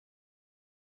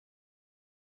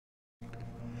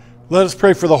Let us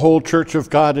pray for the whole Church of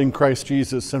God in Christ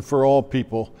Jesus and for all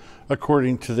people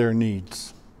according to their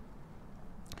needs.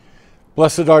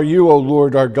 Blessed are you, O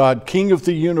Lord our God, King of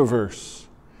the universe,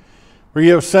 for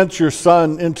you have sent your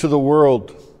Son into the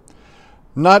world,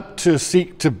 not to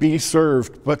seek to be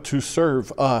served, but to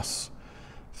serve us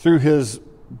through his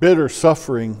bitter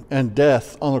suffering and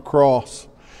death on the cross,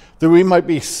 that we might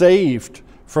be saved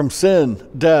from sin,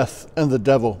 death, and the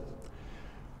devil.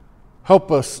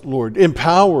 Help us, Lord,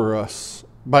 empower us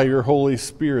by your Holy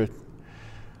Spirit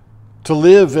to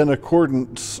live in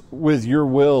accordance with your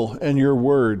will and your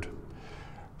word,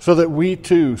 so that we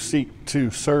too seek to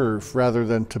serve rather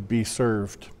than to be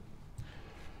served.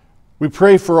 We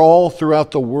pray for all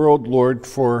throughout the world, Lord,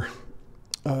 for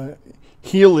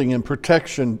healing and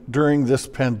protection during this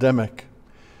pandemic.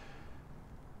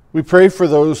 We pray for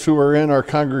those who are in our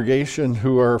congregation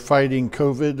who are fighting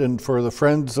COVID and for the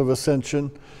friends of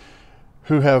Ascension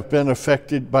who have been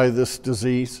affected by this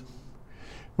disease.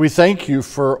 We thank you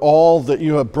for all that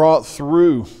you have brought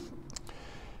through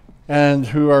and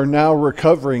who are now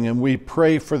recovering, and we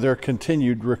pray for their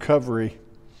continued recovery.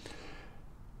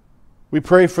 We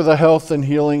pray for the health and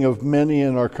healing of many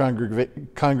in our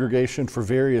congregation for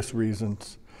various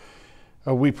reasons.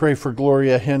 We pray for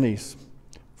Gloria Hennies,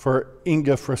 for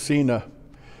Inga Frasina,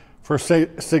 for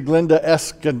Siglinda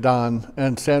Escandon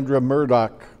and Sandra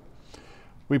Murdoch.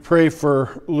 We pray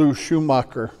for Lou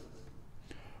Schumacher,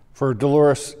 for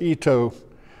Dolores Ito,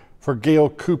 for Gail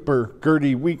Cooper,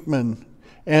 Gertie Weekman,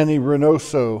 Annie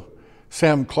Reynoso,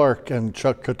 Sam Clark, and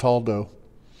Chuck Cataldo.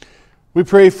 We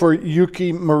pray for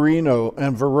Yuki Marino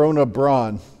and Verona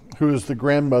Braun, who is the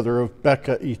grandmother of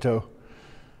Becca Ito.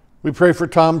 We pray for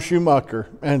Tom Schumacher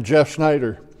and Jeff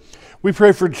Schneider. We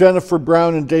pray for Jennifer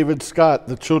Brown and David Scott,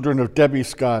 the children of Debbie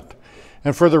Scott,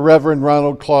 and for the Reverend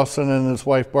Ronald Clausen and his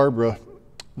wife Barbara,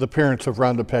 the parents of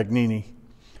Rhonda Pagnini.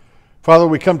 Father,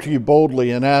 we come to you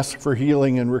boldly and ask for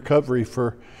healing and recovery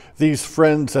for these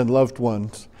friends and loved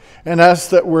ones, and ask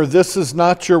that where this is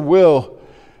not your will,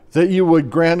 that you would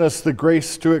grant us the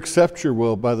grace to accept your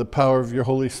will by the power of your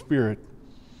Holy Spirit.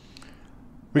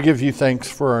 We give you thanks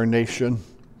for our nation.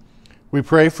 We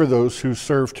pray for those who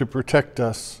serve to protect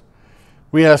us.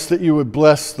 We ask that you would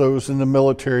bless those in the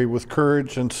military with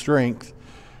courage and strength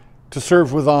to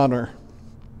serve with honor.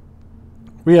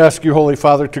 We ask you, Holy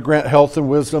Father, to grant health and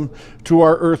wisdom to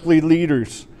our earthly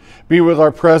leaders. Be with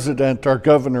our president, our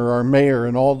governor, our mayor,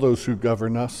 and all those who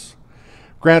govern us.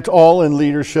 Grant all in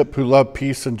leadership who love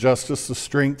peace and justice the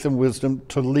strength and wisdom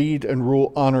to lead and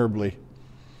rule honorably.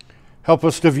 Help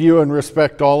us to view and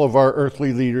respect all of our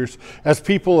earthly leaders as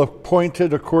people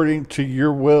appointed according to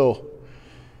your will,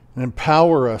 and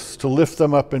empower us to lift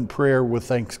them up in prayer with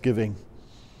thanksgiving.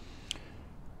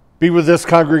 Be with this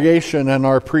congregation and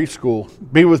our preschool.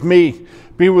 Be with me.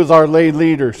 Be with our lay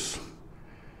leaders.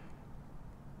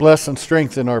 Bless and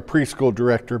strengthen our preschool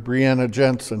director, Brianna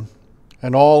Jensen,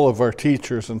 and all of our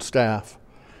teachers and staff.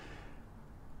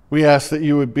 We ask that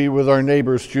you would be with our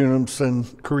neighbors,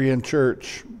 Junimson Korean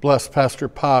Church. Bless Pastor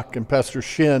Pak and Pastor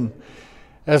Shin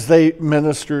as they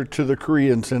minister to the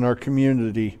Koreans in our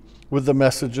community with the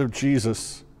message of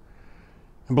Jesus.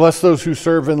 And bless those who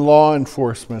serve in law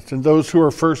enforcement and those who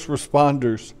are first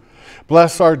responders.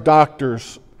 Bless our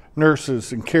doctors,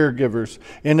 nurses, and caregivers.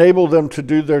 Enable them to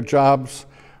do their jobs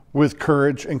with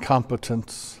courage and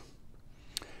competence.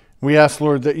 We ask,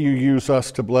 Lord, that you use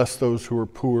us to bless those who are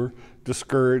poor,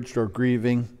 discouraged, or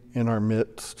grieving in our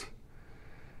midst.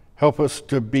 Help us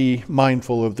to be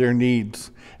mindful of their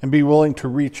needs and be willing to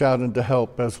reach out and to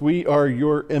help as we are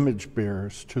your image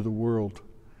bearers to the world.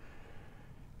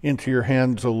 Into your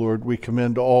hands, O Lord, we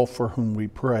commend all for whom we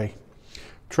pray,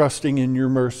 trusting in your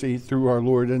mercy through our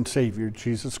Lord and Savior,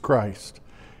 Jesus Christ.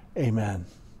 Amen.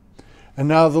 And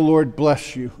now the Lord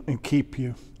bless you and keep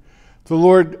you. The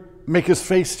Lord make his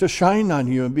face to shine on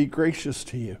you and be gracious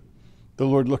to you. The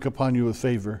Lord look upon you with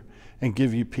favor and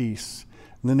give you peace.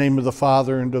 In the name of the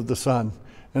Father, and of the Son,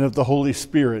 and of the Holy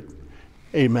Spirit.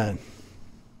 Amen.